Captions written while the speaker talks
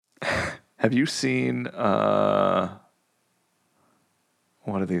Have you seen one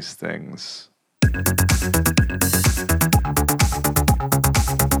of these things?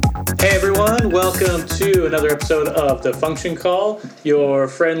 Hey everyone, welcome to another episode of The Function Call, your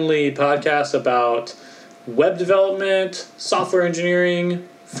friendly podcast about web development, software engineering,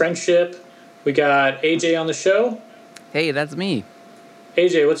 friendship. We got AJ on the show. Hey, that's me.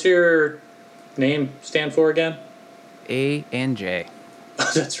 AJ, what's your name stand for again? A and J.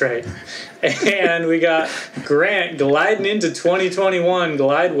 Oh, that's right. And we got Grant gliding into 2021,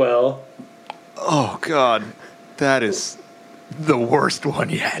 glide well. Oh, God. That is the worst one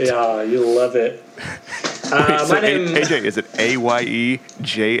yet. Yeah, you'll love it. Wait, so my name... AJ, is it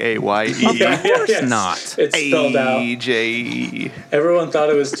A-Y-E-J-A-Y-E? Yeah, It's not. It's spelled out. A-J-E. Everyone thought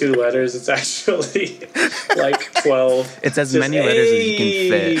it was 2 letters. It's actually like 12. It's as many letters as you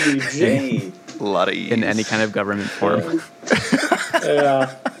can fit J. A lot of E's. in any kind of government form.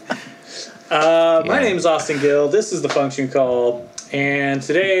 Yeah. My name's Austin Gill. This is The Function Call. And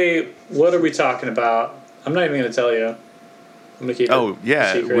today, what are we talking about? I'm not even going to tell you. I'm going to keep it a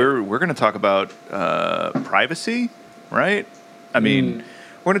secret. We're going to talk about privacy, right? I mean,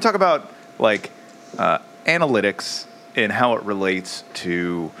 we're going to talk about like analytics and how it relates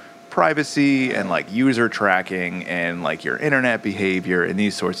to privacy and like user tracking and like your internet behavior and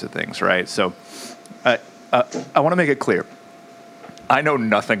these sorts of things, right? So I want to make it clear. I know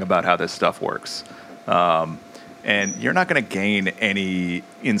nothing about how this stuff works. And you're not going to gain any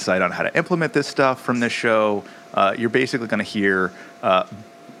insight on how to implement this stuff from this show. You're basically going to hear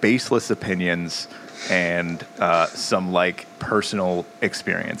baseless opinions and some like personal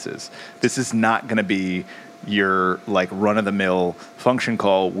experiences. This is not going to be your like run-of-the-mill function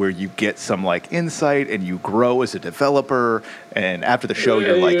call where you get some like insight and you grow as a developer. And after the show,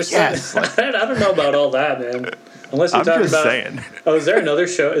 you're like, yes. Like, I don't know about all that, man. Unless you're talking about. Saying. Oh, is there another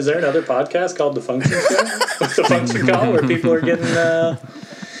show? Is there another podcast called The Function Show? The Function Call, where people are getting.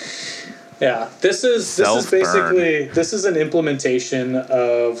 Yeah, this is basically an implementation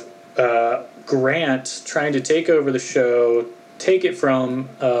of Grant trying to take over the show, take it from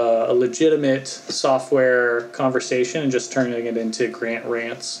a legitimate software conversation and just turning it into Grant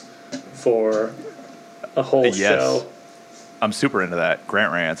rants for a whole show. I'm super into that.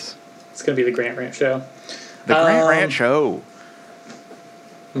 Grant rants. It's gonna be the Grant Rant Show. The Grant Rant Show.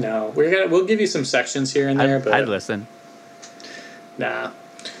 No, we'll give you some sections here and there, but I'd listen. Nah.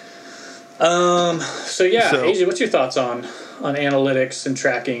 So AJ, what's your thoughts on analytics and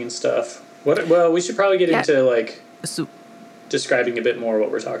tracking and stuff? Well, we should probably get into describing a bit more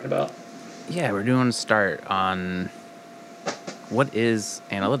what we're talking about. Yeah, we're doing a start on what is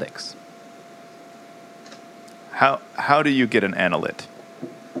analytics. How do you get an analyt?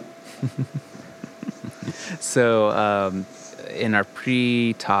 So in our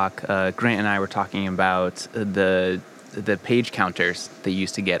pre-talk, Grant and I were talking about the page counters they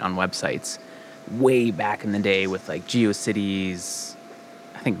used to get on websites way back in the day with like GeoCities.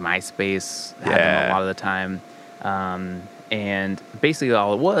 I think MySpace had them a lot of the time. And basically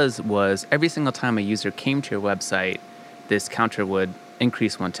all it was every single time a user came to your website, this counter would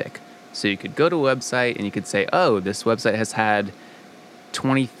increase 1 tick. So you could go to a website and you could say, oh, this website has had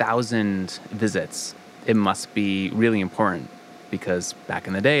 20,000 visits. It must be really important because back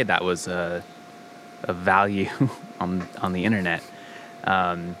in the day that was a value on the internet.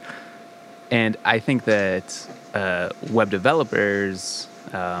 And I think that web developers,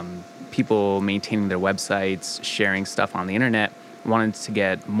 people maintaining their websites, sharing stuff on the internet, wanted to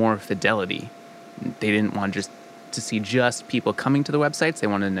get more fidelity. They didn't want just to see just people coming to the websites. They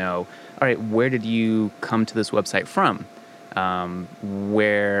wanted to know, all right, where did you come to this website from?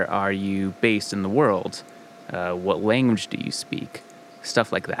 Where are you based in the world? What language do you speak?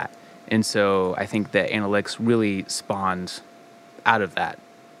 Stuff like that. And so I think that analytics really spawned out of that.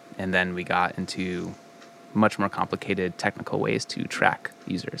 And then we got into much more complicated technical ways to track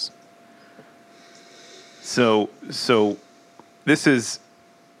users. So this is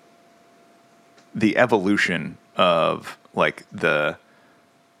the evolution of like the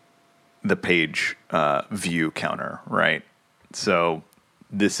page view counter, right? So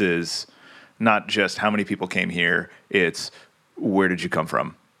this is not just how many people came here, it's where did you come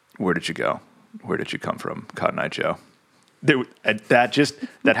from? Where did you go? Where did you come from, Cotton Eye Joe? That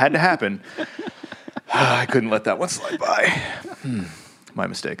had to happen. I couldn't let that one slide by. My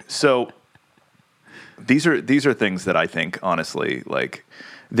mistake. So these are things that I think, honestly, like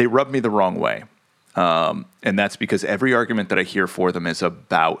they rub me the wrong way. And that's because every argument that I hear for them is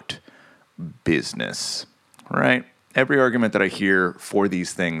about business, right? Every argument that I hear for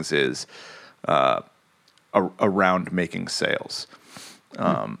these things is around making sales.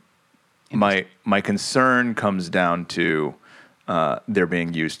 My concern comes down to they're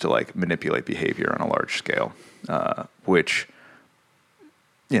being used to like manipulate behavior on a large scale, which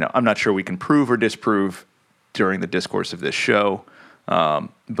I'm not sure we can prove or disprove during the discourse of this show.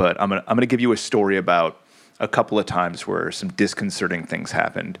 But I'm gonna give you a story about a couple of times where some disconcerting things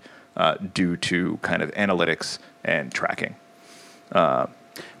happened due to kind of analytics and tracking.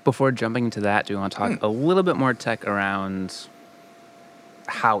 Before jumping into that, do you want to talk a little bit more tech around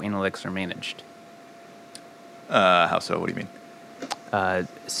how analytics are managed? How so? What do you mean?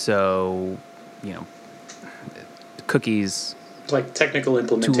 So, cookies, like technical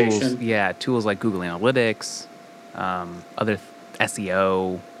implementation. Tools like Google Analytics, other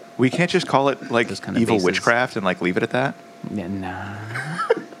SEO. We can't just call it like kind of evil bases. witchcraft and like leave it at that. Yeah, nah.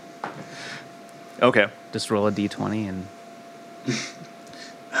 Okay. Just roll a d20 and.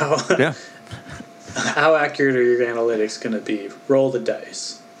 How accurate are your analytics going to be? Roll the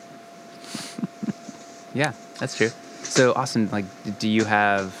dice. Yeah, that's true. So, Austin, do you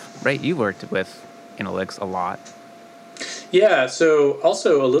have, right, you worked with analytics a lot. Yeah, so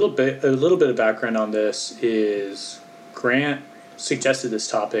also a little bit of background on this is Grant suggested this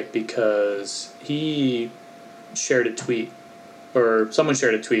topic because he shared a tweet, or someone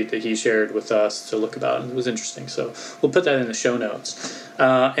shared a tweet that he shared with us to look about, and it was interesting. So we'll put that in the show notes.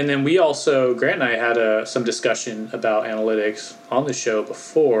 And then we also, Grant and I had some discussion about analytics on the show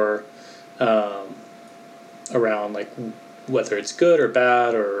before, around like whether it's good or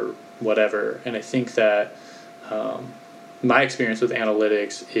bad or whatever. And I think that my experience with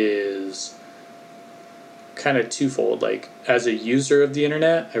analytics is kind of twofold. Like, as a user of the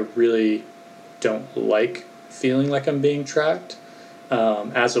internet, I really don't like feeling like I'm being tracked.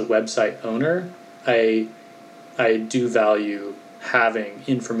 As a website owner, I do value having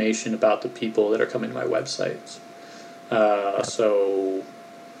information about the people that are coming to my websites. So,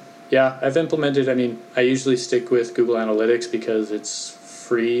 yeah, I've implemented, I usually stick with Google Analytics because it's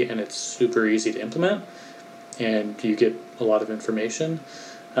free and it's super easy to implement, and you get a lot of information.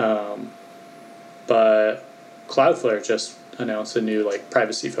 But Cloudflare just announced a new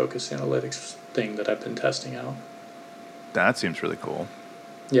privacy-focused analytics thing that I've been testing out. That seems really cool.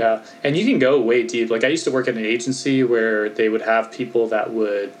 Yeah, and you can go way deep. I used to work at an agency where they would have people that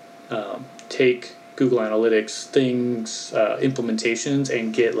would take Google Analytics things, implementations,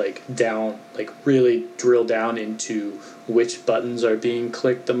 and get really drill down into which buttons are being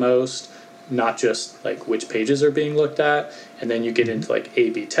clicked the most, not just which pages are being looked at. And then you get into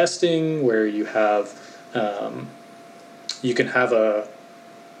A/B testing, where you have you can have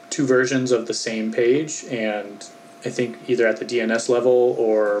two versions of the same page, and I think either at the DNS level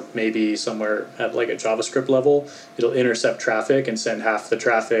or maybe somewhere at a JavaScript level, it'll intercept traffic and send half the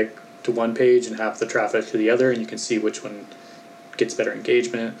traffic to one page and half the traffic to the other, and you can see which one gets better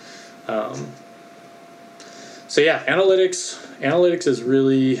engagement. So yeah, analytics is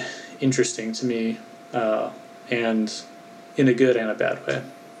really interesting to me, and in a good and a bad way.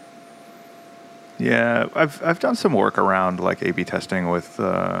 Yeah, I've done some work around A/B testing with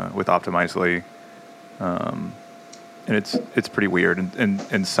Optimizely, and it's pretty weird.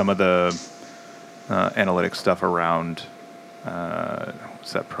 And some of the analytics stuff around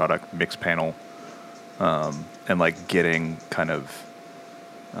what's that product, Mixpanel, and getting kind of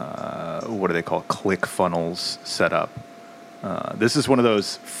what do they call click funnels set up. This is one of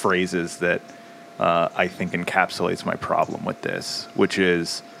those phrases that I think encapsulates my problem with this, which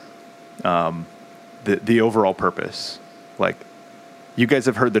is the overall purpose. You guys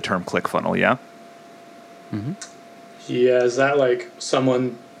have heard the term click funnel, yeah? Mm-hmm. Yeah, is that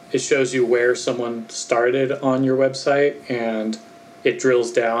it shows you where someone started on your website, and it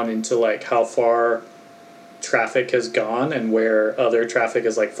drills down into how far traffic has gone and where other traffic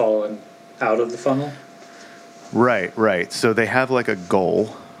has fallen out of the funnel? Right. So they have a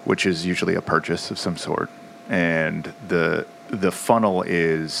goal, which is usually a purchase of some sort, and the funnel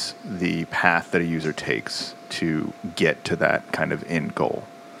is the path that a user takes to get to that kind of end goal,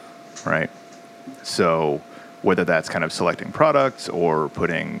 right? So whether that's kind of selecting products or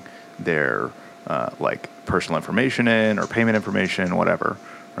putting their personal information in or payment information, whatever,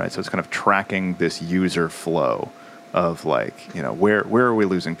 right? So it's kind of tracking this user flow of where are we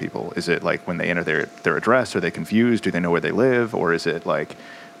losing people? Is it when they enter their address, are they confused? Do they know where they live? Or is it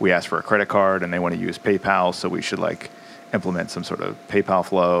we ask for a credit card and they want to use PayPal, so we should implement some sort of PayPal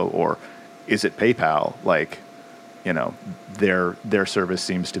flow? Or is it PayPal? Their service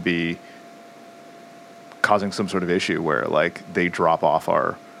seems to be causing some sort of issue where they drop off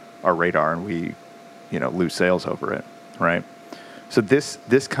our radar and we lose sales over it, right? So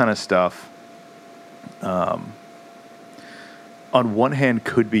this kind of stuff on one hand,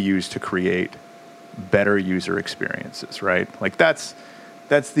 could be used to create better user experiences, right? Like that's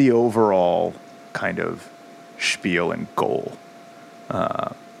the overall kind of spiel and goal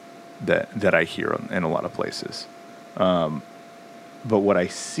that I hear in a lot of places. But what I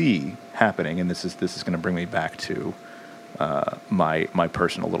see happening, and this is going to bring me back to my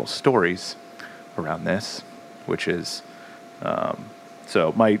personal little stories around this, which is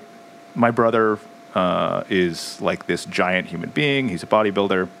so my brother is like this giant human being. He's a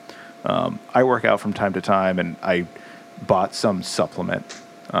bodybuilder. I work out from time to time, and I bought some supplement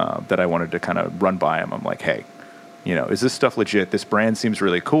that I wanted to kind of run by him. I'm like, hey, is this stuff legit? This brand seems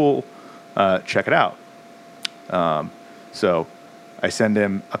really cool. Check it out. So I send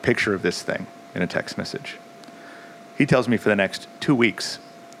him a picture of this thing in a text message. He tells me for the next 2 weeks,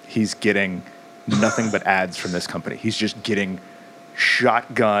 he's getting nothing but ads from this company. He's just getting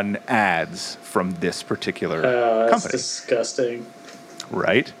shotgun ads from this particular that's company. Disgusting.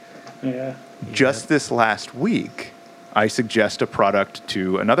 Right? Yeah. Just this last week, I suggest a product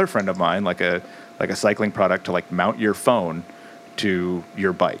to another friend of mine, like a cycling product to like mount your phone to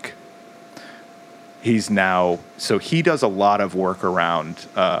your bike. So he does a lot of work around,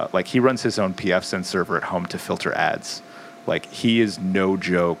 like he runs his own PFSense server at home to filter ads. Like he is no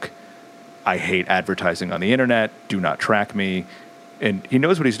joke. I hate advertising on the internet. Do not track me. And he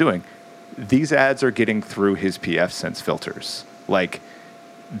knows what he's doing. These ads are getting through his PFSense filters. Like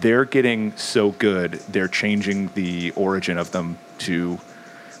they're getting so good, they're changing the origin of them to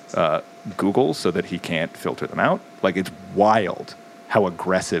Google so that he can't filter them out. Like it's wild how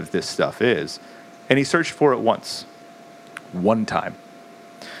aggressive this stuff is. And he searched for it one time.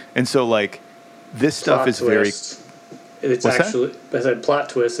 And so, like, this stuff is twist. It's What's actually, I said plot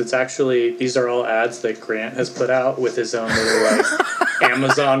twist. It's actually, these are all ads that Grant has put out with his own little, like,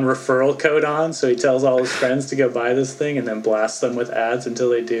 Amazon referral code on. So he tells all his friends to go buy this thing and then blasts them with ads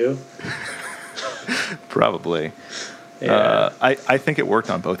until they do. Probably. Yeah. I think it worked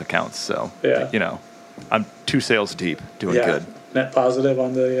on both accounts. So, yeah. I'm 2 sales deep, doing good. Net positive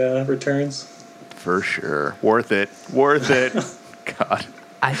on the returns. For sure. Worth it. God.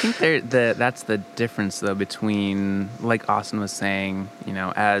 I think that's the difference, though, between, like Austin was saying,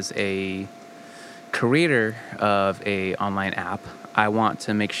 as a creator of a online app, I want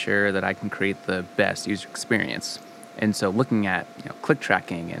to make sure that I can create the best user experience. And so looking at click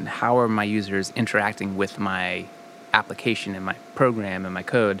tracking and how are my users interacting with my application and my program and my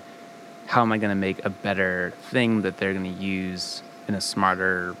code, how am I going to make a better thing that they're going to use in a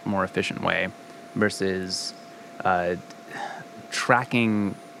smarter, more efficient way versus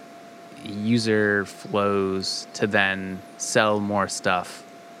tracking user flows to then sell more stuff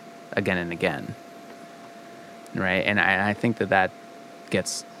again and again, right? And I think that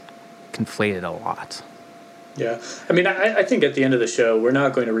gets conflated a lot. Yeah. I mean, I think at the end of the show, we're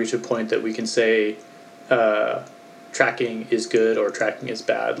not going to reach a point that we can say tracking is good or tracking is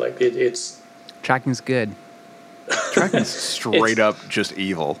bad. Like, it's... Tracking's good. Tracking's straight up just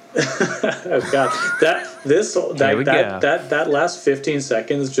evil. Oh God, that last 15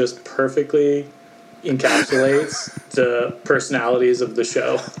 seconds just perfectly encapsulates the personalities of the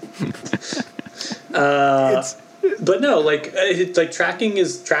show. But no, like it's like tracking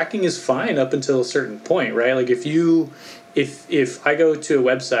is fine up until a certain point, right? Like if I go to a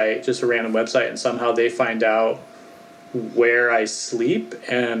website, just a random website, and somehow they find out where I sleep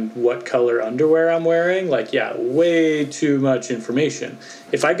and what color underwear I'm wearing, like, yeah, way too much information.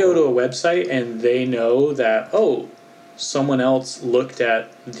 If I go to a website and they know that, someone else looked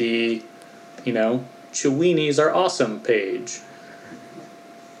at the, Cheweenies are awesome page.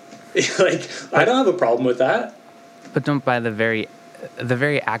 Like, I don't have a problem with that. But don't by the very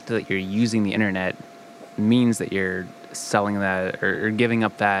act that you're using the internet means that you're selling that or giving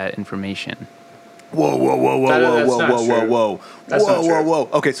up that information. Whoa.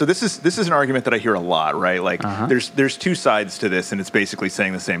 Okay, so this is an argument that I hear a lot, right? Like there's 2 sides to this, and it's basically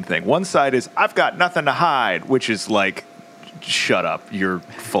saying the same thing. One side is I've got nothing to hide, which is like, shut up, you're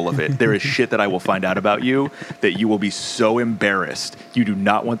full of it. There is shit that I will find out about you that you will be so embarrassed. You do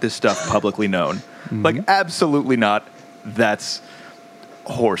not want this stuff publicly known. Mm-hmm. Like, absolutely not. That's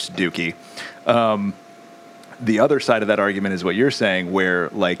horse dookie. The other side of that argument is what you're saying, where,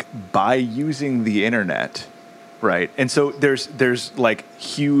 like, by using the internet, right? And so there's like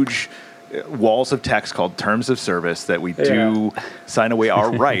huge walls of text called terms of service that we do sign away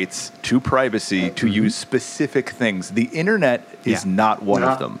our rights to privacy to use specific things. The internet is not one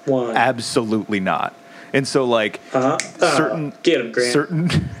of them. Absolutely not. And so, like, certain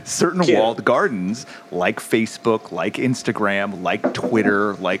walled gardens, like Facebook, like Instagram, like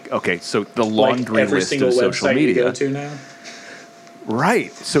Twitter, like, okay, so the laundry list of social media. You go to now?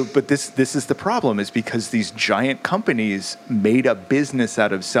 Right. So, but this is the problem, is because these giant companies made a business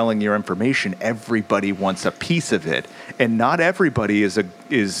out of selling your information. Everybody wants a piece of it, and not everybody is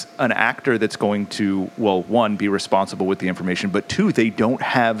an actor that's going to, well, one, be responsible with the information, but two, they don't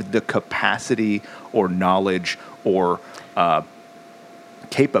have the capacity or knowledge or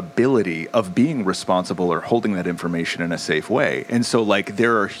capability of being responsible or holding that information in a safe way. And so, like,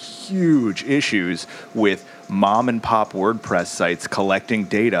 there are huge issues with mom and pop WordPress sites collecting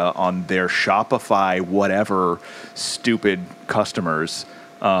data on their Shopify whatever stupid customers.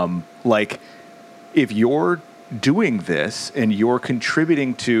 Like, if you're doing this and you're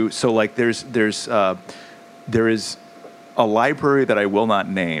contributing to, so like there is a library that I will not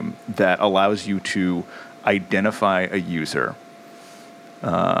name that allows you to identify a user.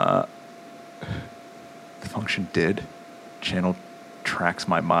 The function did. Channel tracks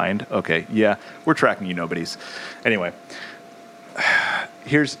my mind. Okay, yeah, we're tracking you nobodies. Anyway,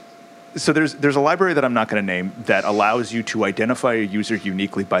 there's a library that I'm not going to name that allows you to identify a user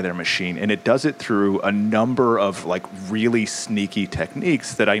uniquely by their machine, and it does it through a number of like really sneaky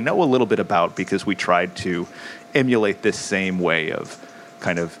techniques that I know a little bit about because we tried to emulate this same way of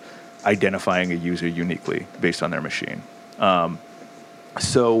kind of identifying a user uniquely based on their machine.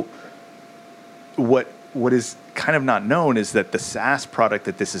 So what is kind of not known is that the SaaS product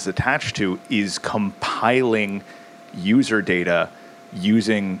that this is attached to is compiling user data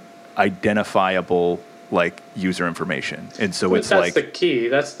using identifiable like user information. And so it's that's the key.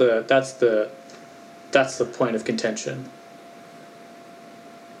 That's the point of contention.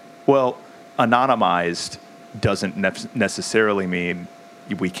 Well, anonymized doesn't necessarily mean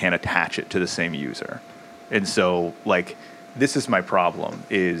we can't attach it to the same user. And so like this is my problem,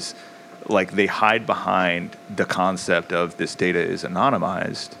 is like they hide behind the concept of this data is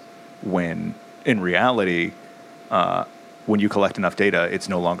anonymized when in reality, when you collect enough data, it's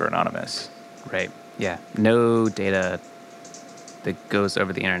no longer anonymous. Right. Yeah. No data that goes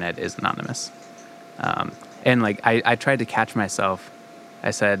over the internet is anonymous. And like I tried to catch myself.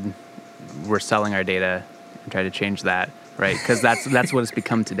 I said, we're selling our data, and tried to change that, right? Because that's what it's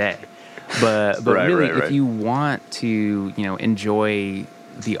become today. But really, if you want to, enjoy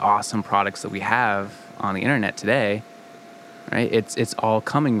the awesome products that we have on the internet today, right? It's all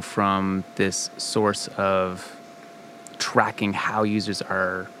coming from this source of tracking how users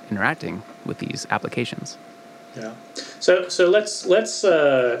are interacting with these applications. Yeah. So let's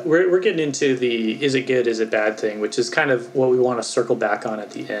we're getting into the is it good, is it bad thing, which is kind of what we want to circle back on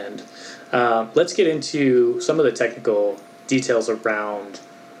at the end. Let's get into some of the technical details around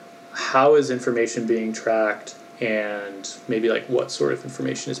how is information being tracked and maybe like what sort of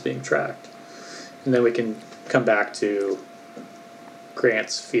information is being tracked. And then we can come back to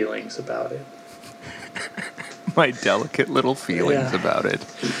Grant's feelings about it. My delicate little feelings about it.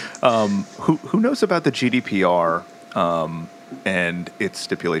 Who knows about the GDPR and its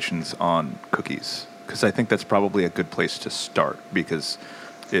stipulations on cookies? Because I think that's probably a good place to start because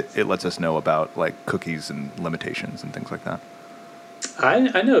it lets us know about like cookies and limitations and things like that.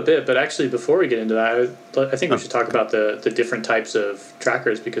 I know a bit, but actually before we get into that, I think we should talk about the different types of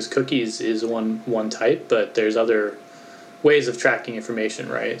trackers because cookies is one type, but there's other ways of tracking information,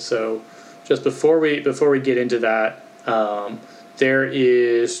 right? So just before we get into that, there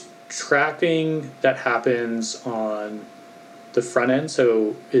is tracking that happens on the front end,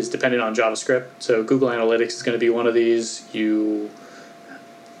 so is dependent on JavaScript. So Google Analytics is going to be one of these. The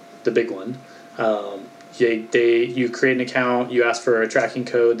big one. You create an account, you ask for a tracking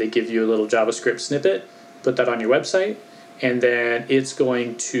code, they give you a little JavaScript snippet, put that on your website, and then it's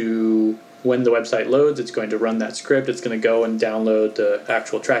going to, when the website loads, it's going to run that script, it's going to go and download the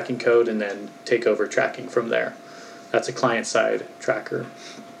actual tracking code and then take over tracking from there. That's a client-side tracker.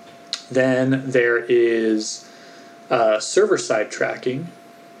 Then there is server-side tracking,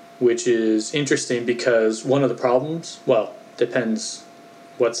 which is interesting because one of the problems, well, depends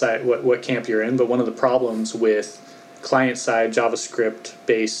what camp you're in, but one of the problems with client-side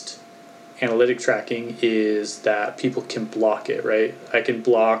JavaScript-based analytic tracking is that people can block it, right? I can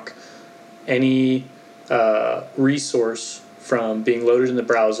block any resource from being loaded in the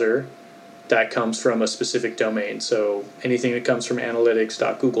browser that comes from a specific domain. So anything that comes from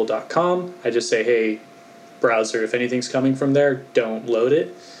analytics.google.com, I just say, hey, browser, if anything's coming from there, don't load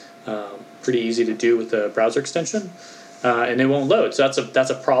it. Pretty easy to do with the browser extension. And it won't load. So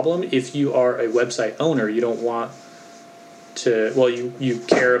that's a problem. If you are a website owner, you don't want to, well, you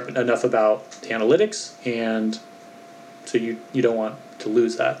care enough about the analytics, and so you don't want to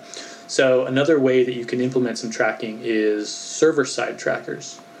lose that. So another way that you can implement some tracking is server-side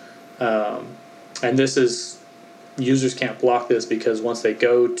trackers. And this is users can't block this because once they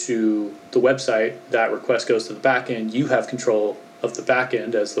go to the website, that request goes to the backend. You have control of the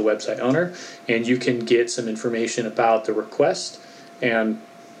backend as the website owner, and you can get some information about the request and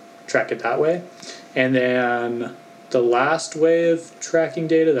track it that way. And then the last way of tracking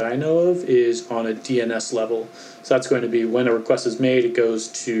data that I know of is on a DNS level. So that's going to be when a request is made, it goes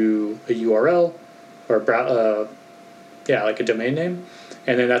to a URL or like a domain name,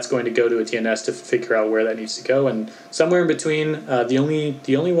 and then that's going to go to a DNS to figure out where that needs to go. And somewhere in between, the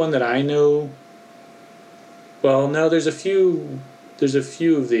only one that I know. Well, no, there's a few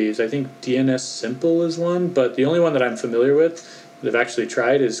of these. I think DNS Simple is one, but the only one that I'm familiar with that I've actually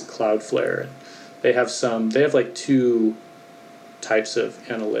tried is Cloudflare. They have like two types of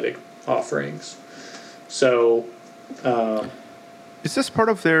analytic offerings. So, is this part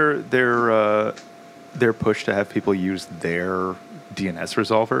of their push to have people use their DNS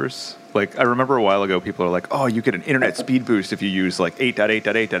resolvers? Like, I remember a while ago, people are like, "Oh, you get an internet speed boost if you use like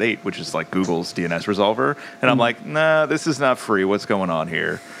 8.8.8.8, which is like Google's DNS resolver." And I'm like, "Nah, this is not free. What's going on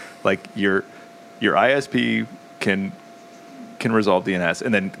here?" Like, your ISP can resolve DNS,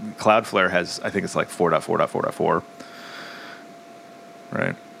 and then Cloudflare has, I think it's like 4.4.4.4,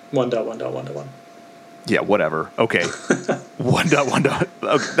 right? 1.1.1.1. Yeah, whatever. Okay. 1.1.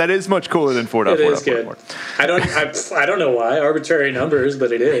 Okay, that is much cooler than 4.4. It is good. I don't know why. Arbitrary numbers,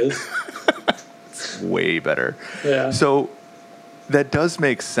 but it is. It's way better. Yeah. So that does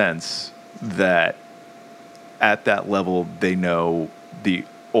make sense that at that level they know the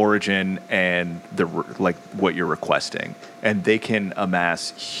origin and like what you're requesting, and they can amass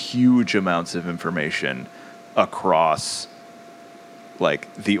huge amounts of information across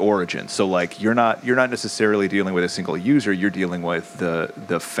like the origin. So like you're not necessarily dealing with a single user, you're dealing with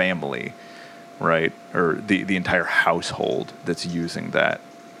the family, right? Or the entire household that's using that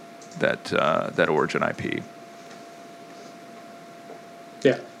origin IP.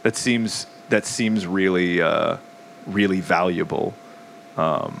 Yeah. That seems really really valuable.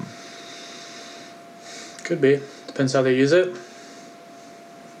 Could be. Depends how they use it.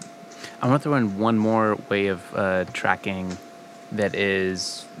 I want to throw in one more way of tracking.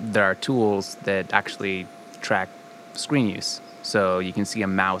 There are tools that actually track screen use. So you can see a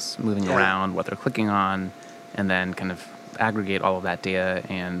mouse moving around, what they're clicking on, and then kind of aggregate all of that data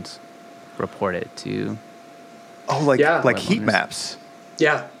and report it to. Oh, like heat maps.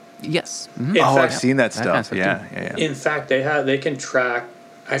 Yeah. Yes. Mm-hmm. I've seen that stuff. Yeah. In fact, they can track.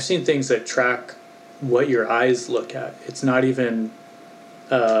 I've seen things that track what your eyes look at. It's not even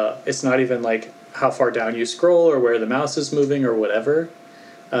like how far down you scroll or where the mouse is moving or whatever.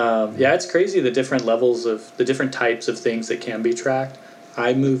 It's crazy the different levels of the different types of things that can be tracked.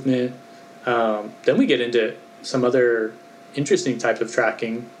 Eye movement. Then we get into some other interesting types of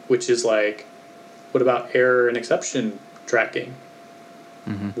tracking, which is like, what about error and exception tracking?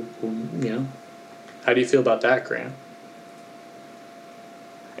 Mm-hmm. How do you feel about that, Grant?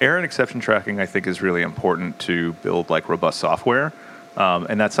 Error and exception tracking, I think, is really important to build like robust software.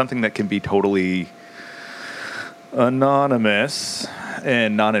 And that's something that can be totally anonymous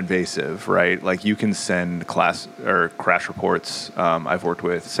and non-invasive, right? Like you can send crash reports. I've worked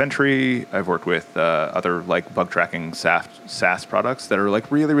with Sentry. I've worked with other like bug tracking SaaS products that are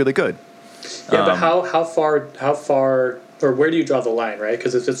like really, really good. Yeah, but how far, or where do you draw the line, right?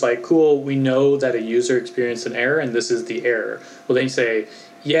 Because if it's like, cool, we know that a user experienced an error and this is the error. Well, then you say,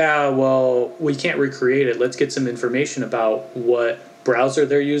 yeah, well, we can't recreate it. Let's get some information about what browser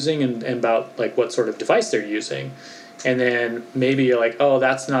they're using and about like what sort of device they're using. And then maybe you're like, oh,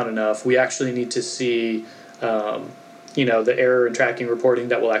 that's not enough. We actually need to see, the error and tracking reporting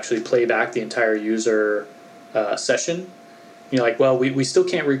that will actually play back the entire user session. You're like, well, we still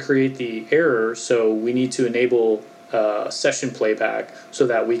can't recreate the error, so we need to enable session playback so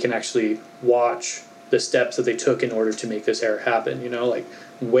that we can actually watch the steps that they took in order to make this error happen. Like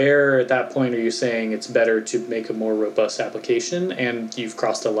where at that point are you saying it's better to make a more robust application and you've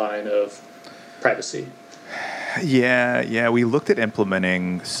crossed a line of privacy? Yeah. We looked at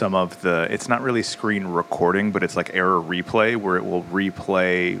implementing some of it's not really screen recording, but it's like error replay, where it will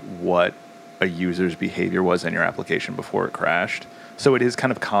replay what a user's behavior was in your application before it crashed. So it is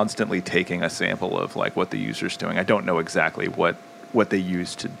kind of constantly taking a sample of like what the user's doing. I don't know exactly what they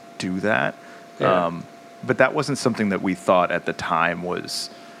use to do that. Yeah. But that wasn't something that we thought at the time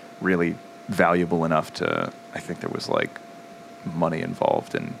was really valuable enough to, I think there was like money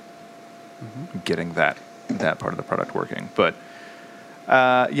involved in getting that part of the product working. But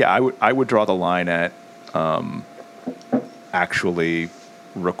I would draw the line at actually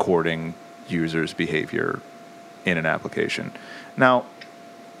recording users' behavior in an application. Now,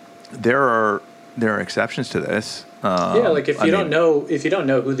 there are there are exceptions to this. Yeah, like if you don't know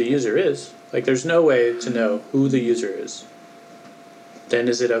who the user is, like there's no way to know who the user is, then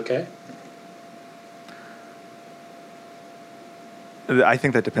is it okay? I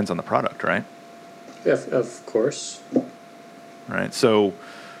think that depends on the product, right? Yeah, of course. Right. So,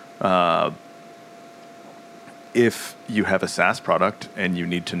 if you have a SaaS product and you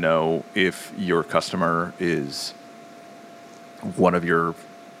need to know if your customer is one of your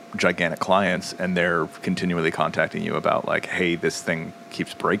gigantic clients and they're continually contacting you about like, hey, this thing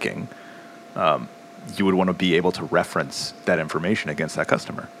keeps breaking, you would want to be able to reference that information against that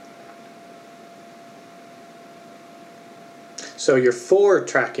customer. So you're for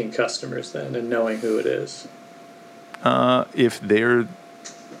tracking customers then and knowing who it is? If they're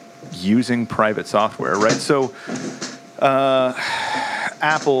using private software, right? So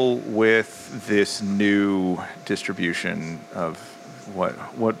Apple, with this new distribution of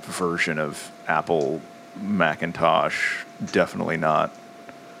what version of Apple Macintosh, definitely not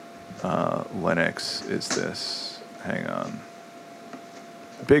Linux, is this? Hang on.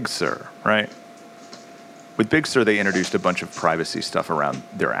 Big Sur, right? With Big Sur, they introduced a bunch of privacy stuff around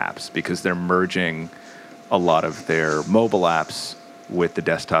their apps because they're merging a lot of their mobile apps with the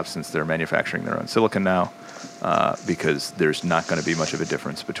desktop since they're manufacturing their own silicon now, because there's not going to be much of a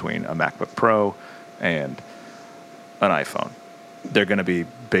difference between a MacBook Pro and an iPhone. They're going to be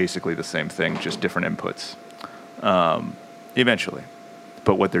basically the same thing, just different inputs, eventually.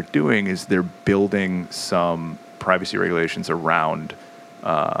 But what they're doing is they're building some privacy regulations around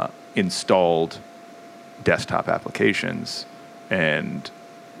installed desktop applications and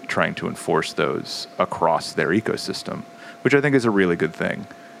trying to enforce those across their ecosystem, which I think is a really good thing.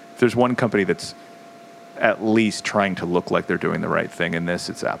 If there's one company that's at least trying to look like they're doing the right thing in this,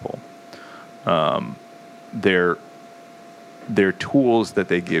 it's Apple. Their tools that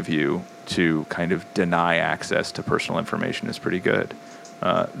they give you to kind of deny access to personal information is pretty good.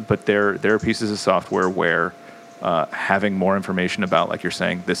 But there are pieces of software where having more information about, like you're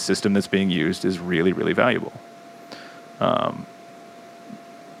saying, this system that's being used is really, really valuable.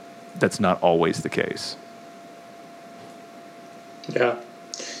 That's not always the case. Yeah,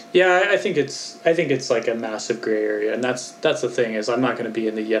 I think it's like a massive gray area, and that's the thing is I'm not going to be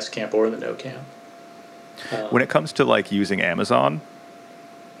in the yes camp or the no camp. When it comes to like using Amazon,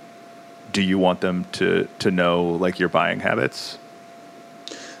 do you want them to know like your buying habits?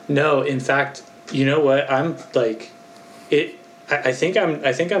 No, in fact, you know what? I'm like, I think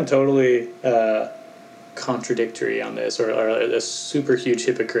I'm totally contradictory on this, or a super huge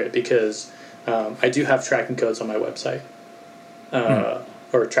hypocrite, because I do have tracking codes on my website,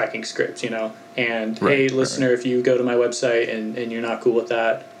 or tracking scripts, And hey, listener, if you go to my website and you're not cool with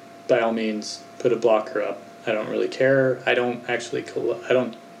that, by all means, put a blocker up. I don't really care. I don't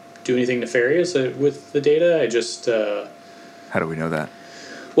do anything nefarious with the data. I just. How do we know that?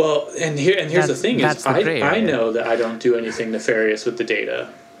 Well, and here's the thing is I know that I don't do anything nefarious with the data,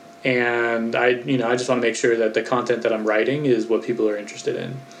 and I just want to make sure that the content that I'm writing is what people are interested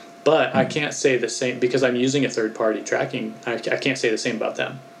in. But I can't say the same because I'm using a third party tracking. I can't say the same about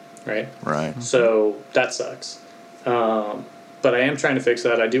them, right? Right. So that sucks. But I am trying to fix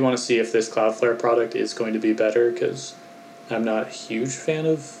that. I do want to see if this Cloudflare product is going to be better because I'm not a huge fan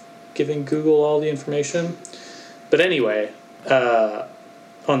of giving Google all the information. But anyway.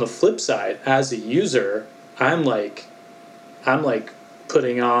 On the flip side, as a user, I'm like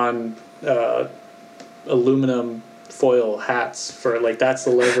putting on aluminum foil hats for like that's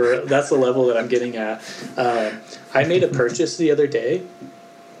the level that I'm getting at. I made a purchase the other day,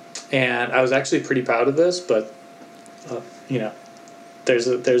 and I was actually pretty proud of this, but there's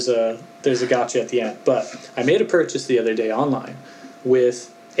a gotcha at the end. But I made a purchase the other day online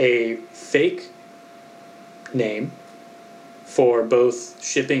with a fake name for both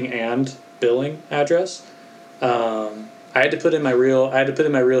shipping and billing address. I had to put in my real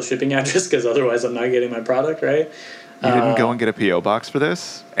shipping address because otherwise I'm not getting my product, right? You didn't go and get a PO box for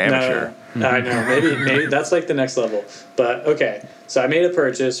this? Amateur. No, I know. Maybe that's like the next level. But okay, so I made a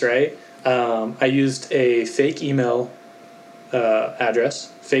purchase, right? I used a fake email address,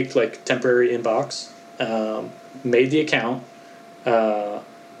 fake like temporary inbox. Made the account.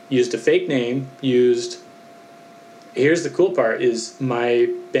 Used a fake name. Here's the cool part is my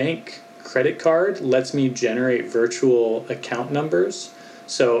bank credit card lets me generate virtual account numbers,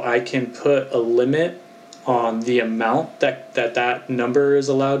 so I can put a limit on the amount that number is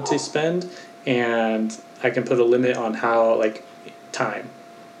allowed to spend, and I can put a limit on how like time,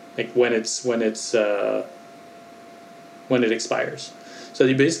 like when it expires. So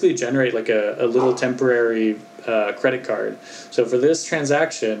you basically generate like a little temporary credit card. So for this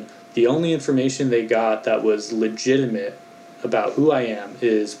transaction, the only information they got that was legitimate about who I am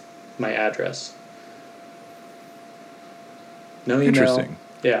is my address. No email. Interesting.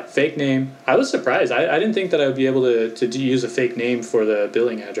 Yeah, fake name. I was surprised. I didn't think that I would be able to use a fake name for the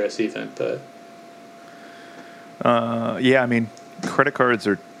billing address even, but... Yeah, I mean, credit cards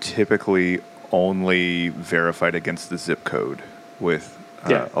are typically only verified against the zip code with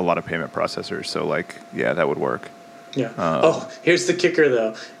a lot of payment processors. So, like, yeah, that would work. Yeah. Here's the kicker,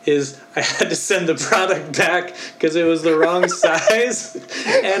 though, is I had to send the product back because it was the wrong size,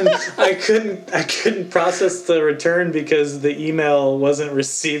 and I couldn't process the return because the email wasn't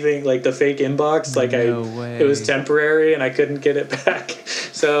receiving, like, the fake inbox. Like, it was temporary, and I couldn't get it back.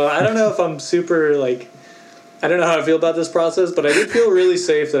 So I don't know if I'm super, like, I don't know how I feel about this process, but I did feel really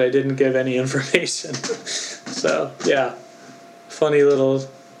safe that I didn't give any information. So, yeah. Funny little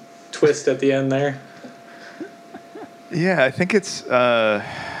twist at the end there. Yeah, I think it's,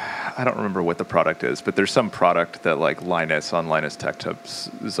 I don't remember what the product is, but there's some product that, like, Linus on Linus Tech Tips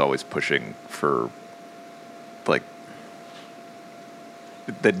is always pushing for, like,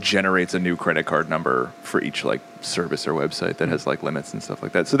 that generates a new credit card number for each, like, service or website that has, like, limits and stuff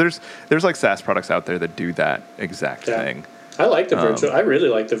like that. So there's like, SaaS products out there that do that exact thing. I like the virtual. I really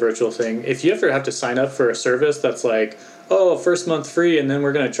like the virtual thing. If you ever have to sign up for a service that's like, oh, first month free, and then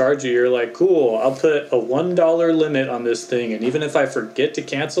we're going to charge you, you're like, cool, I'll put a $1 limit on this thing, and even if I forget to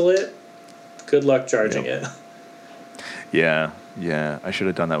cancel it, good luck charging it. Yeah, I should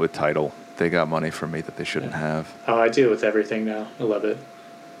have done that with Tidal. They got money from me that they shouldn't have. Oh, I do with everything now. I love it.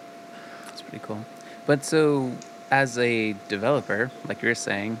 That's pretty cool. But so, as a developer, like you were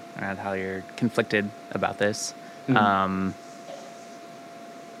saying, around how you're conflicted about this,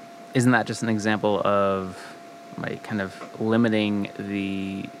 isn't that just an example of like kind of limiting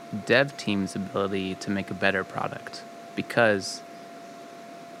the dev team's ability to make a better product? Because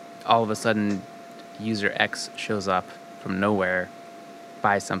all of a sudden user X shows up from nowhere,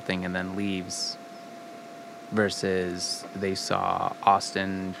 buys something, and then leaves, versus they saw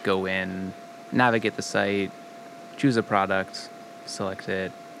Austin go in, navigate the site, choose a product, select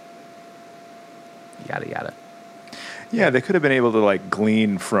it, yada yada. Yeah, they could have been able to, like,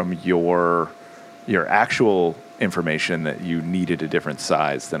 glean from your actual information that you needed a different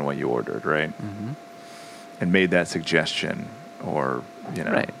size than what you ordered, right? Mm-hmm. And made that suggestion, or, you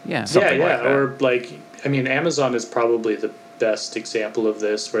know, something like that. Or, like, I mean, Amazon is probably the best example of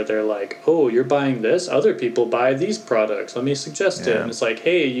this, where they're like, oh, you're buying this? Other people buy these products. Let me suggest it. And it's like,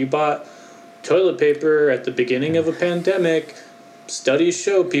 hey, you bought toilet paper at the beginning of a pandemic. Studies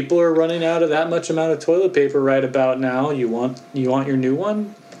show people are running out of that much amount of toilet paper right about now. You want your new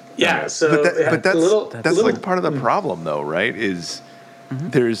one? Yeah. So, but that's like part of the problem, though, right? Is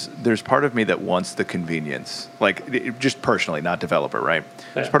there's part of me that wants the convenience, like, just personally, not developer, right?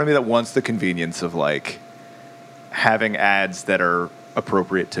 There's part of me that wants the convenience of, like, having ads that are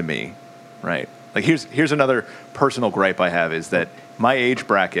appropriate to me, right? Like, here's another personal gripe I have, is that my age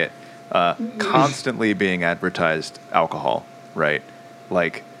bracket constantly being advertised alcohol. Right,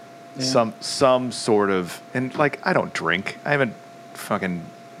 like some sort of, and, like, I don't drink. I haven't fucking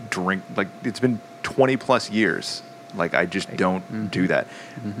drink, like, it's been 20 plus years. Like, I just don't do that.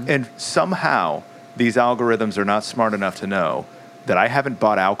 And somehow these algorithms are not smart enough to know that I haven't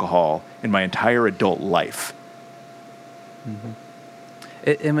bought alcohol in my entire adult life.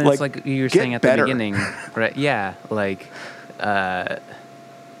 It's like you were saying at the beginning, right? Yeah, like,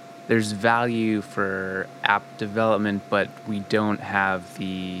 there's value for app development, but we don't have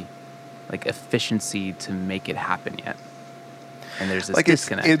the, like, efficiency to make it happen yet. And there's this, like,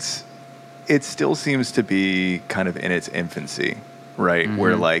 disconnect. It still seems to be kind of in its infancy, right?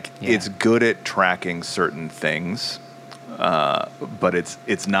 Where, like, it's good at tracking certain things, but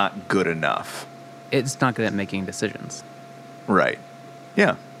it's not good enough. It's not good at making decisions. Right.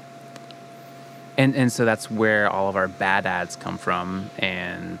 Yeah. And so that's where all of our bad ads come from,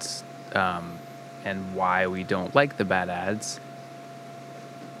 and why we don't like the bad ads.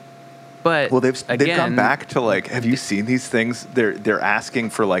 But they've gone back to, like, have you seen these things? They're asking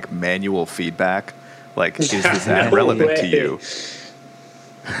for, like, manual feedback. Like, is this ad relevant to you?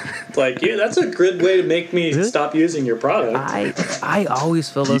 Like, that's a good way to make me stop using your product. I always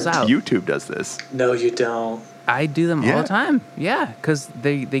fill those out. YouTube does this. No, you don't. I do them all the time. Yeah, because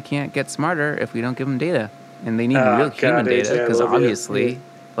they can't get smarter if we don't give them data. And they need real human data, because obviously,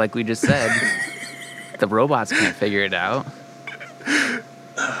 like we just said, the robots can't figure it out.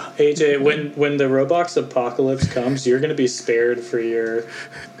 AJ, when the robots apocalypse comes, you're going to be spared for your...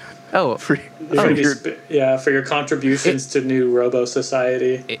 for your contributions to new Robo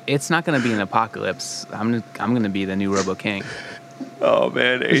Society. It's not going to be an apocalypse. I'm going to be the new Robo King. Oh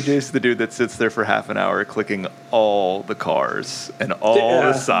man, AJ's the dude that sits there for half an hour clicking all the cars and all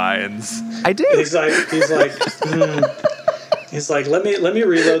the signs. I do. He's like, let me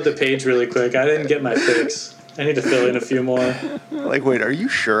reload the page really quick. I didn't get my fix. I need to fill in a few more. Like, wait, are you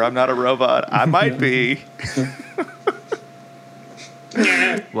sure I'm not a robot? I might be.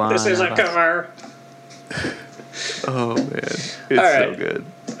 This is a car. Oh man, it's so good.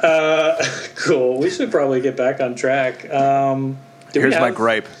 Cool. We should probably get back on track. Here's my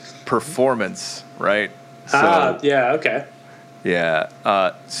gripe: performance, right? Yeah, okay. Yeah.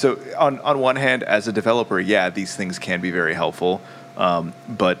 So on one hand, as a developer, yeah, these things can be very helpful,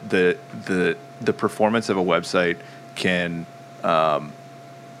 but the performance of a website can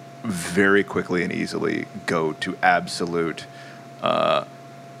very quickly and easily go to absolute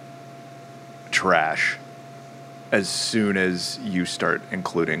trash as soon as you start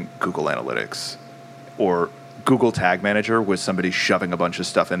including Google Analytics or Google Tag Manager with somebody shoving a bunch of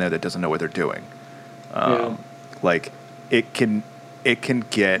stuff in there that doesn't know what they're doing. Like it can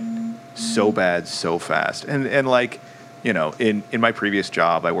get so bad so fast. And like, you know, in my previous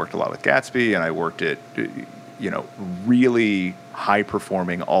job, I worked a lot with Gatsby, and I worked at, you know, really high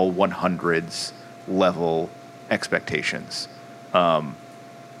performing, all 100s level expectations.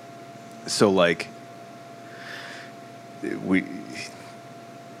 So like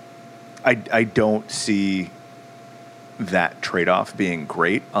I don't see that trade-off being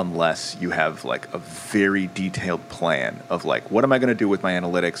great unless you have like a very detailed plan of like, what am I going to do with my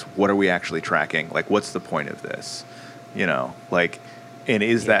analytics? What are we actually tracking? Like, what's the point of this? You know, like, and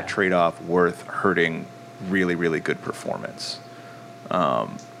is that trade-off worth hurting really, really good performance?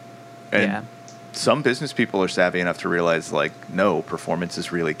 And some business people are savvy enough to realize like, no, performance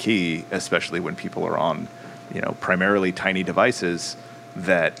is really key, especially when people are on, you know, primarily tiny devices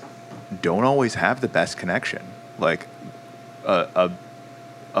that don't always have the best connection. Like a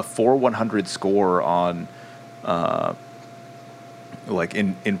 4/100 score on like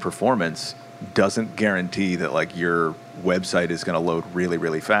in performance doesn't guarantee that like your website is going to load really,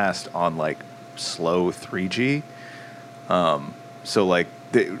 really fast on like slow 3G. So like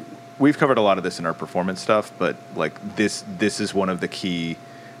we've covered a lot of this in our performance stuff, but like this is one of the key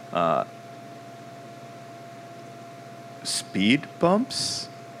speed bumps.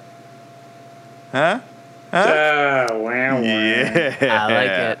 Huh? Wow. Yeah. I like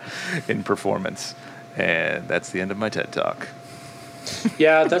it. In performance. And that's the end of my TED Talk.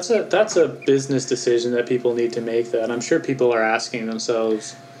 Yeah, that's a business decision that people need to make, though, and I'm sure people are asking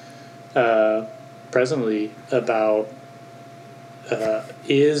themselves presently about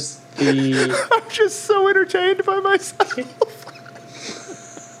is the... I'm just so entertained by myself.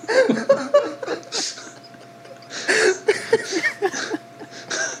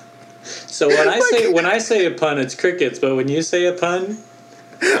 So when I say a pun, it's crickets, but when you say a pun,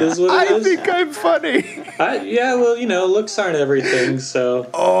 is what it is. I think I'm funny. Yeah, well, you know, looks aren't everything, so.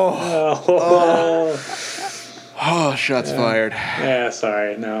 Oh, shots fired. Yeah,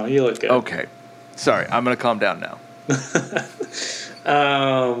 sorry. No, you look good. Okay. Sorry, I'm going to calm down now.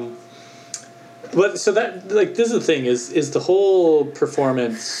 But so that, like, this is the thing, is the whole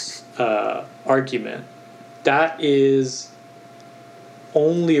performance argument, that is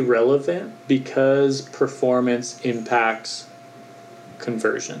only relevant because performance impacts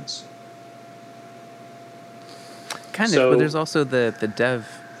conversions. Kind of, but there's also the dev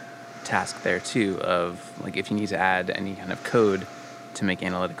task there too of like if you need to add any kind of code to make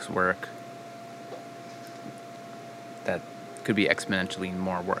analytics work, that could be exponentially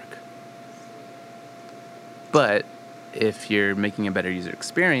more work. But if you're making a better user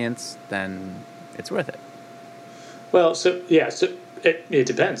experience, then it's worth it. Well, so it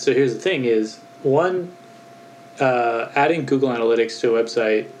depends. So here's the thing: is one, adding Google Analytics to a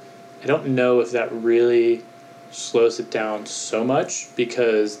website, I don't know if that really slows it down so much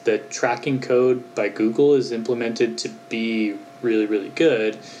because the tracking code by Google is implemented to be really, really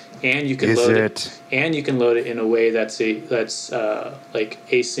good, and you can load it in a way that's like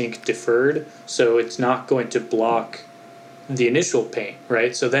async deferred, so it's not going to block the initial paint,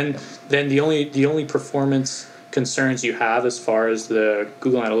 right? So then the only performance concerns you have as far as the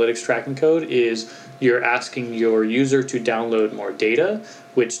Google Analytics tracking code is you're asking your user to download more data,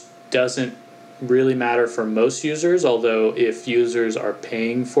 which doesn't really matter for most users, although if users are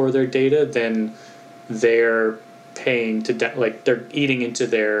paying for their data, then they're paying to they're eating into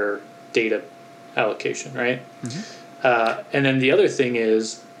their data allocation, right? Mm-hmm. And then the other thing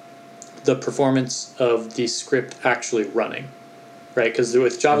is the performance of the script actually running, right? Because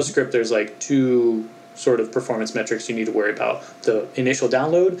with JavaScript, there's like two sort of performance metrics you need to worry about: the initial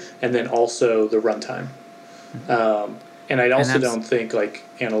download and then also the runtime. And I also don't think like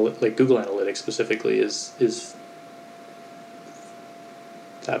Google Analytics specifically is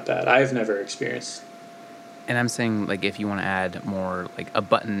that bad. I've never experienced. And I'm saying, like, if you want to add more, like, a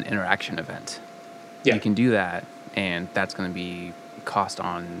button interaction event, yeah. you can do that, and that's going to be cost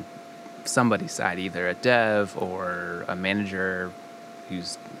on somebody's side, either a dev or a manager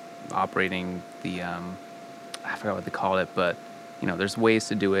who's operating the, I forgot what they call it, but, you know, there's ways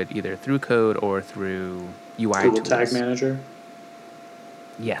to do it either through code or through UI Google tools. Tag Manager?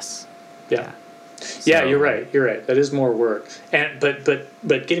 Yes. Yeah. Yeah, you're right. That is more work. And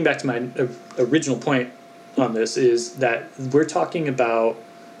but getting back to my original point on this is that we're talking about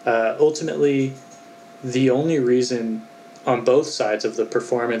ultimately the only reason on both sides of the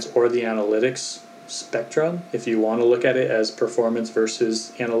performance or the analytics spectrum, if you want to look at it as performance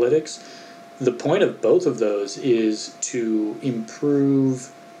versus analytics, the point of both of those is to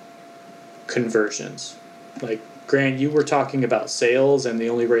improve conversions. Like, Grant, you were talking about sales, and the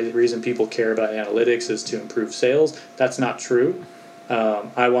only reason people care about analytics is to improve sales. That's not true.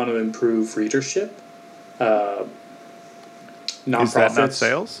 I want to improve readership. Nonprofits. Is that not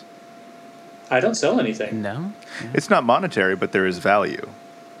sales? I don't sell anything. No. It's not monetary, but there is value.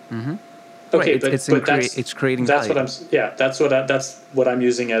 Mm-hmm. Okay, right, it's creating that's value. That's what I'm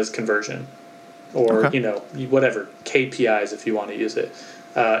using as conversion, or whatever KPIs if you want to use it.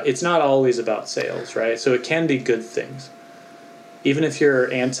 It's not always about sales, right? So it can be good things, even if you're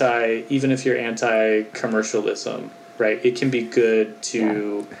anti commercialism, right? It can be good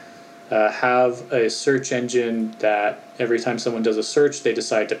to have a search engine that every time someone does a search, they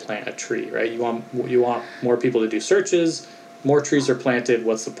decide to plant a tree, right? You want more people to do searches. More trees are planted.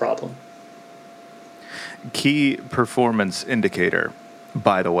 What's the problem? Key performance indicator,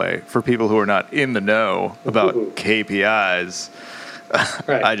 by the way, for people who are not in the know about KPIs.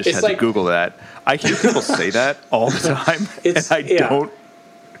 Right. I just had to Google that. I hear people say that all the time, and I don't.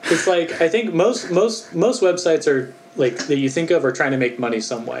 It's like, I think most websites are like that you think of are trying to make money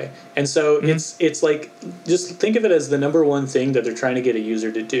some way, and so it's like, just think of it as the number one thing that they're trying to get a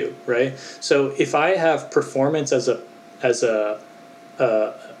user to do, right? So if I have performance as an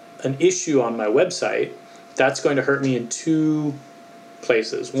issue on my website, that's going to hurt me in two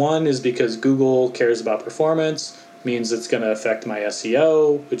places. One is because Google cares about performance, means it's going to affect my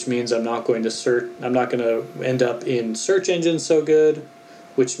SEO, which means I'm not going to end up in search engines so good,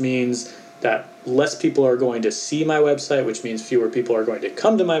 which means that less people are going to see my website, which means fewer people are going to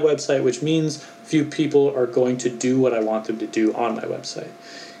come to my website, which means few people are going to do what I want them to do on my website.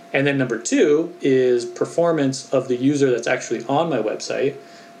 And then number two is performance of the user that's actually on my website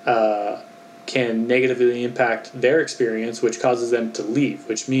can negatively impact their experience, which causes them to leave,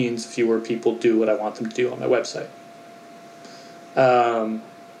 which means fewer people do what I want them to do on my website.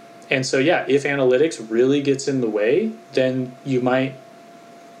 And so, if analytics really gets in the way, then you might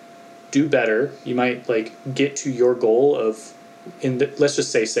do better. You might get to your goal of, let's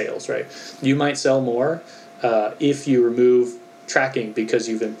just say sales, right? You might sell more if you remove tracking because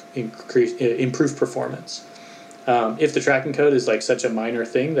you've improved performance. If the tracking code is such a minor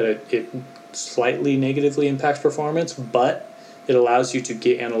thing that it slightly negatively impacts performance, but it allows you to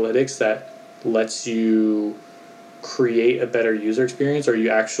get analytics that lets you create a better user experience, or you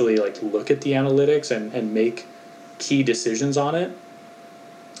actually look at the analytics and make key decisions on it.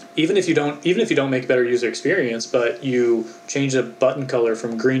 Even if you don't make a better user experience, but you change the button color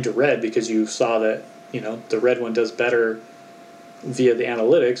from green to red because you saw that the red one does better via the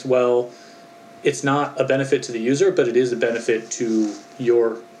analytics, well, it's not a benefit to the user, but it is a benefit to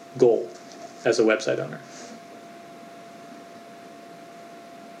your goal as a website owner.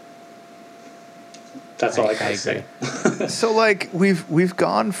 That's all I can say. So we've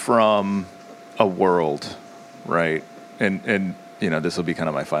gone from a world, right? And this will be kind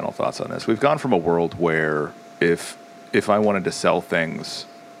of my final thoughts on this. We've gone from a world where if I wanted to sell things,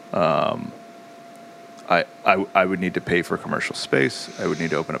 I would need to pay for commercial space. I would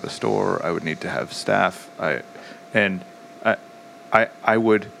need to open up a store. I would need to have staff. I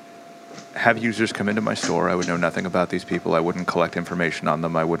would have users come into my store. I would know nothing about these people. I wouldn't collect information on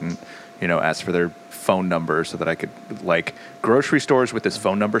them. I wouldn't, ask for their phone number so that I could, grocery stores with this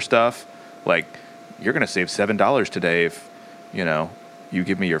phone number stuff. You're going to save $7 today if, you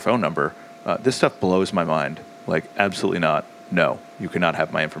give me your phone number. This stuff blows my mind. Absolutely not. No, you cannot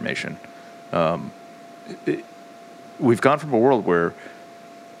have my information. We've gone from a world where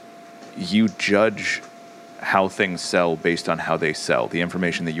you judge how things sell based on how they sell. The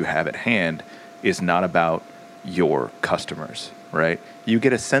information that you have at hand is not about your customers, right? You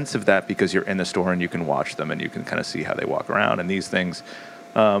get a sense of that because you're in the store and you can watch them and you can kind of see how they walk around and these things.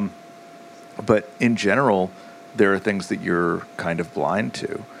 But in general, there are things that you're kind of blind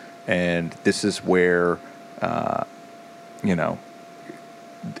to. And this is where, you know,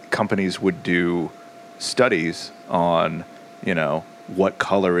 companies would do studies on, you know, what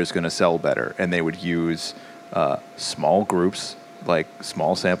color is going to sell better. And they would use small groups, like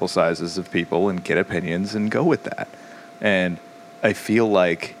small sample sizes of people, and get opinions and go with that. And I feel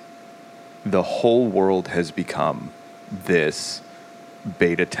like the whole world has become this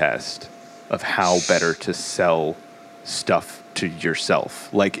beta test of how better to sell stuff to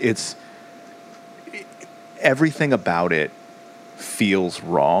yourself. Like, it's everything about it feels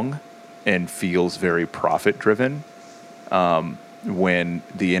wrong and feels very profit driven, when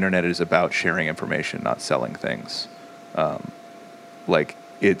the internet is about sharing information, not selling things. Like,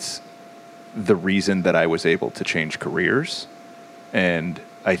 it's the reason that I was able to change careers, and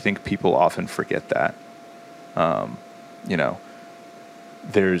I think people often forget that. You know,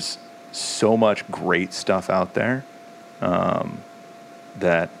 there's so much great stuff out there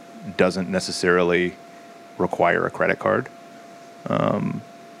that doesn't necessarily require a credit card.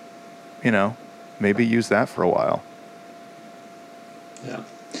 You know, maybe use that for a while. Yeah,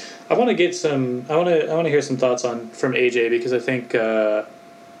 I want to get some. I want to hear some thoughts from AJ, because I think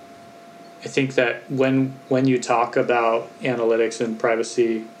that when you talk about analytics and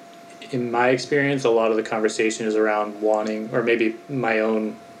privacy, in my experience, a lot of the conversation is around wanting, or maybe my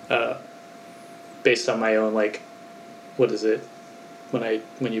own, based on my own, like, what is it? When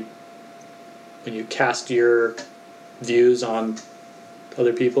you cast your views on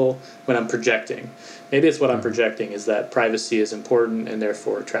other people, when I'm projecting. Maybe it's what I'm projecting is that privacy is important and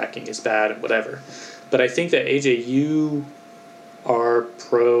therefore tracking is bad and whatever. But I think that, AJ, you are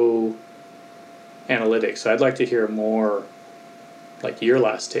pro analytics, so I'd like to hear more, like, your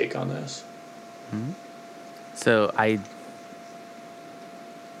last take on this. Mm-hmm. So I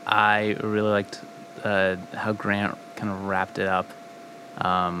really liked how Grant kind of wrapped it up,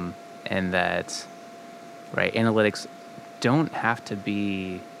 and that, right, analytics don't have to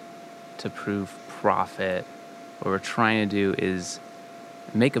be to prove profit. What we're trying to do is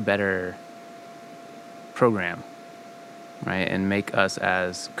make a better program, right, and make us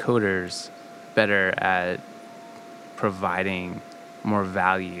as coders better at providing more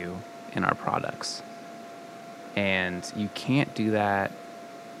value in our products. And you can't do that,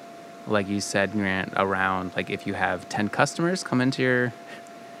 like you said, Grant, around, like, if you have 10 customers come into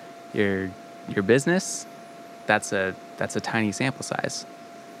your business, that's a tiny sample size.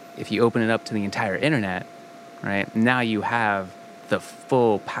 If you open it up to the entire internet, right, now you have the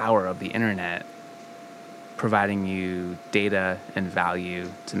full power of the internet providing you data and value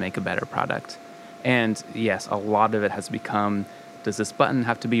to make a better product. And yes, a lot of it has become, does this button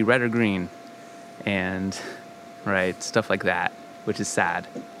have to be red or green? And, right, stuff like that, which is sad.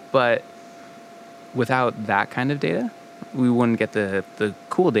 But without that kind of data, we wouldn't get the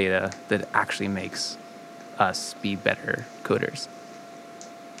cool data that actually makes us be better coders.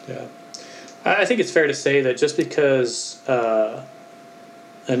 Yeah. I think it's fair to say that just because an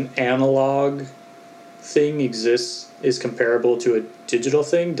analog thing is comparable to a digital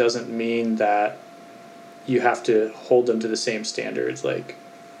thing, doesn't mean that you have to hold them to the same standards. Like,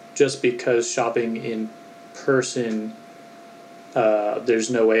 just because shopping in person, there's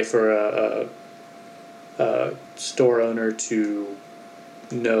no way for a store owner to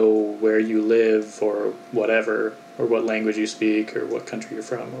know where you live or whatever, or what language you speak or what country you're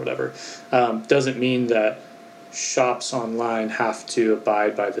from or whatever, doesn't mean that shops online have to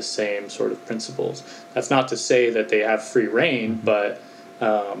abide by the same sort of principles. That's not to say that they have free reign, but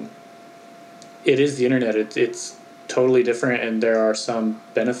it is the internet. It's totally different, and there are some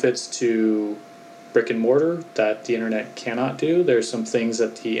benefits to brick and mortar that the internet cannot do. There's some things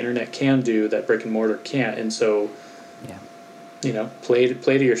that the internet can do that brick and mortar can't, and so you know, play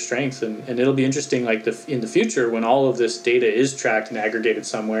to your strengths, and it'll be interesting, like, in the future when all of this data is tracked and aggregated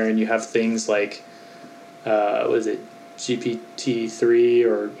somewhere, and you have things like was it GPT-3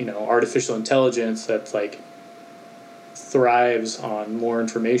 or, you know, artificial intelligence that, like, thrives on more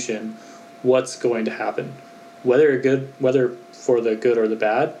information. What's going to happen, whether for the good or the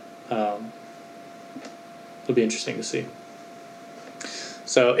bad? It'll be interesting to see.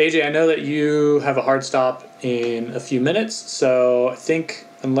 So, AJ, I know that you have a hard stop in a few minutes, so I think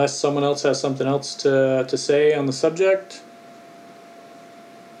unless someone else has something else to say on the subject.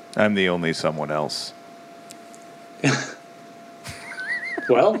 I'm the only someone else.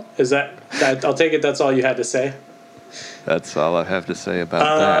 Well, is that I'll take it that's all you had to say? That's all I have to say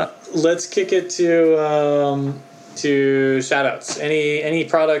about that. Let's kick it to shout-outs. Any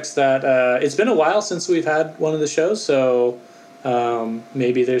products that it's been a while since we've had one of the shows, so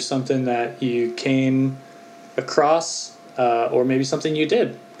maybe there's something that you came across, or maybe something you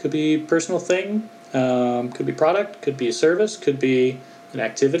did. Could be personal thing, could be product, could be a service, could be an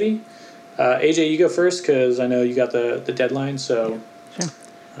activity. AJ, you go first because I know you got the deadline. So, sure.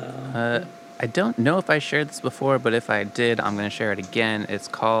 I don't know if I shared this before, but if I did, I'm going to share it again. It's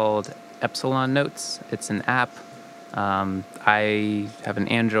called Epsilon Notes. It's an app. I have an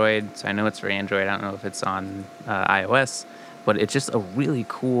Android, so I know it's for Android. I don't know if it's on iOS, but it's just a really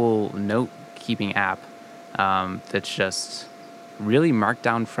cool note-keeping app that's just really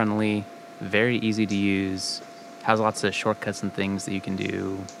markdown friendly, very easy to use, has lots of shortcuts and things that you can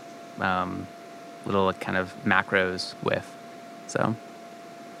do, little kind of macros with. So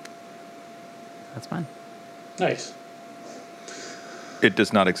that's fine. Nice. It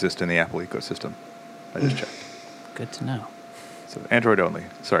does not exist in the Apple ecosystem. I just checked. Good to know. So Android only.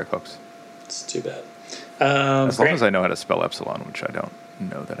 Sorry, folks. It's too bad. As long as I know how to spell epsilon, which I don't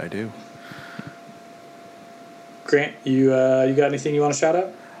know that I do. Grant, you got anything you want to shout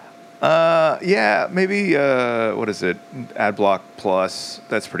out? Yeah, maybe, what is it? AdBlock Plus.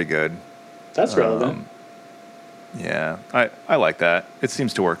 That's pretty good. That's relevant. Yeah, I like that. It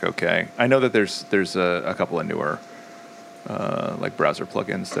seems to work okay. I know that there's a couple of newer like browser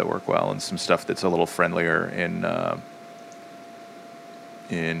plugins that work well, and some stuff that's a little friendlier in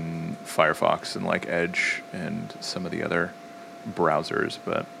Firefox and like Edge and some of the other browsers,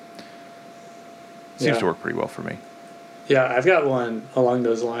 but it seems to work pretty well for me. Yeah, I've got one along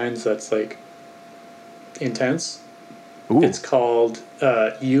those lines that's like intense. Ooh. It's called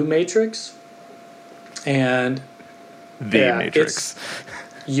U Matrix, and the Matrix.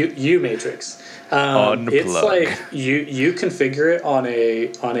 U Matrix. Unplug. It's like you configure it on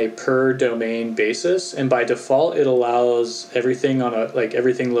a per domain basis, and by default it allows everything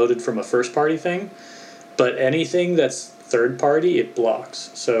everything loaded from a first party thing, but anything that's third party it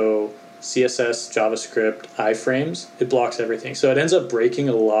blocks. So CSS, JavaScript, iframes, it blocks everything. So it ends up breaking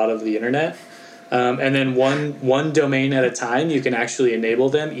a lot of the internet. And then one domain at a time, you can actually enable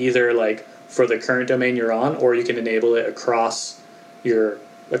them either like for the current domain you're on, or you can enable it across the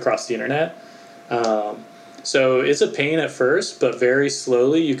internet. So it's a pain at first, but very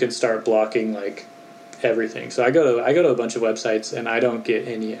slowly you can start blocking like everything. So I go to a bunch of websites and I don't get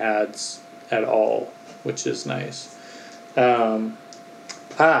any ads at all, which is nice.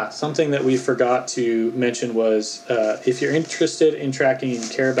 Something that we forgot to mention was if you're interested in tracking and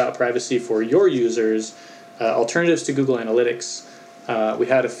care about privacy for your users, alternatives to Google Analytics. We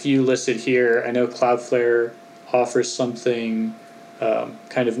had a few listed here. I know Cloudflare offers something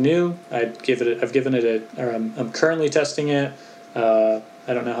kind of new. I'm currently testing it. I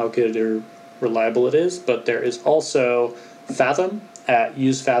don't know how good or reliable it is, but there is also Fathom at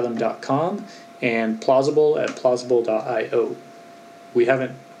usefathom.com and Plausible at plausible.io.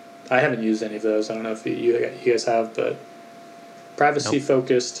 I haven't used any of those. I don't know if you guys have, but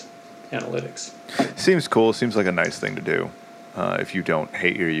privacy-focused analytics. Seems cool. Seems like a nice thing to do if you don't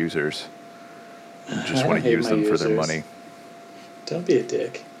hate your users. You just want to use them for their money. Don't be a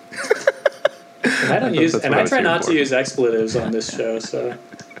dick. And I don't use, and I try not to use expletives on this show. So,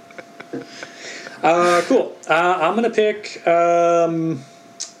 cool. I'm gonna pick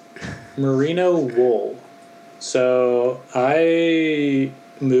merino wool. So I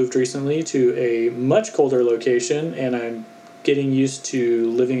moved recently to a much colder location, and I'm getting used to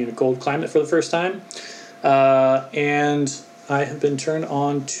living in a cold climate for the first time. And I have been turned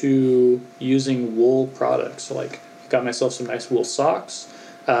on to using wool products. So like, got myself some nice wool socks.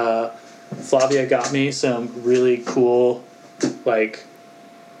 Flavia got me some really cool, like,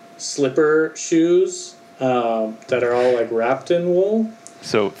 slipper shoes that are all like wrapped in wool.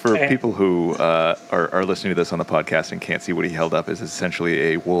 So for people who are listening to this on the podcast and can't see what he held up, is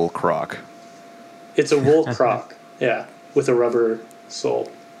essentially a wool croc. It's a wool croc, yeah, with a rubber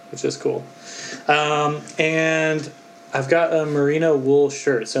sole, which is cool. And I've got a merino wool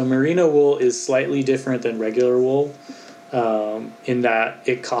shirt. So merino wool is slightly different than regular wool in that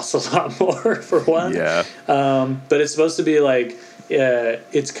it costs a lot more for one. Yeah. But it's supposed to be like,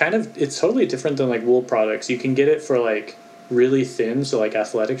 it's totally different than like wool products. You can get it for like really thin, so like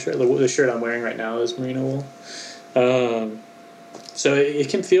athletic shirt. The shirt I'm wearing right now is merino wool. So it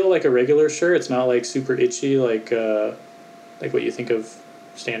can feel like a regular shirt. It's not like super itchy like what you think of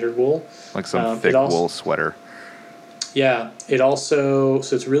standard wool. Like some thick wool sweater. Yeah. So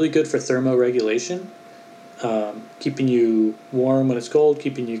it's really good for thermoregulation, keeping you warm when it's cold,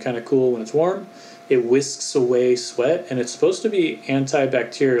 keeping you kind of cool when it's warm. It whisks away sweat, and it's supposed to be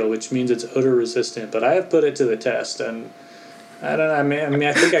antibacterial, which means it's odor resistant. But I have put it to the test, and I don't know. I mean,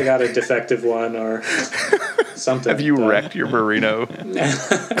 I think I got a defective one or something. Have you wrecked your merino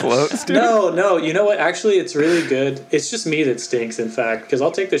clothes, dude? No. You know what? Actually, it's really good. It's just me that stinks, in fact, because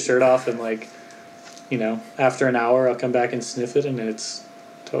I'll take the shirt off and, like, you know, after an hour, I'll come back and sniff it, and it's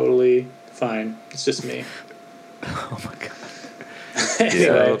totally fine. It's just me. Oh my god.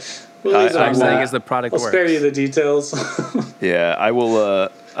 Anyway, I'm saying is the product I'll works. spare you the details. Yeah, I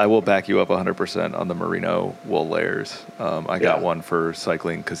will back you up 100% on the merino wool layers. I got one for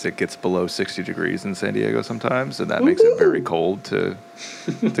cycling because it gets below 60 degrees in San Diego sometimes, and that makes it very cold to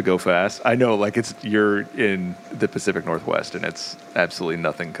go fast. I know, like, you're in the Pacific Northwest, and it's absolutely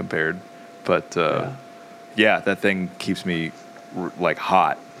nothing compared. But yeah, that thing keeps me like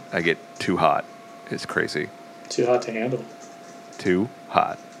hot. I get too hot. It's crazy. Too hot to handle. Too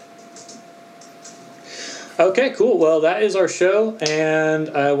hot. Okay, cool. Well, that is our show, and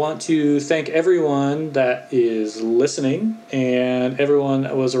I want to thank everyone that is listening and everyone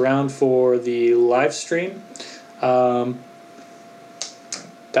that was around for the live stream. That's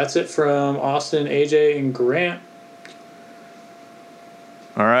it from Austin, AJ, and Grant.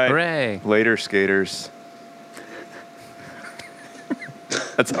 All right. Hooray. Later, skaters.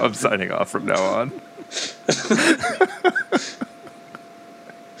 That's how I'm signing off from now on.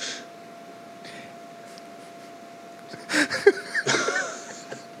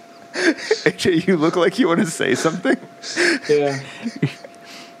 AJ, you look like you want to say something. Yeah.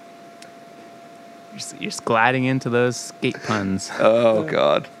 You're just gliding into those skate puns. Oh,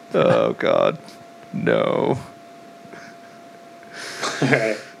 God. Oh, God. No. All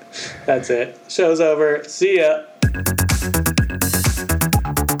right. That's it. Show's over. See ya.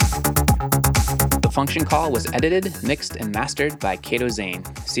 The Function Call was edited, mixed, and mastered by Kato Zane.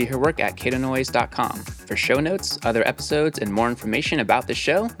 See her work at katonoise.com. For show notes, other episodes, and more information about the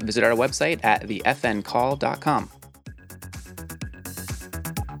show, visit our website at thefncall.com.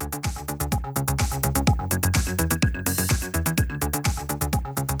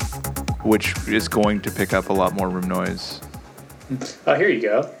 Which is going to pick up a lot more room noise. Oh, here you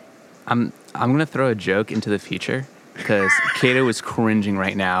go. I'm gonna throw a joke into the future because Kato is cringing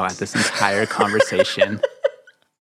right now at this entire conversation.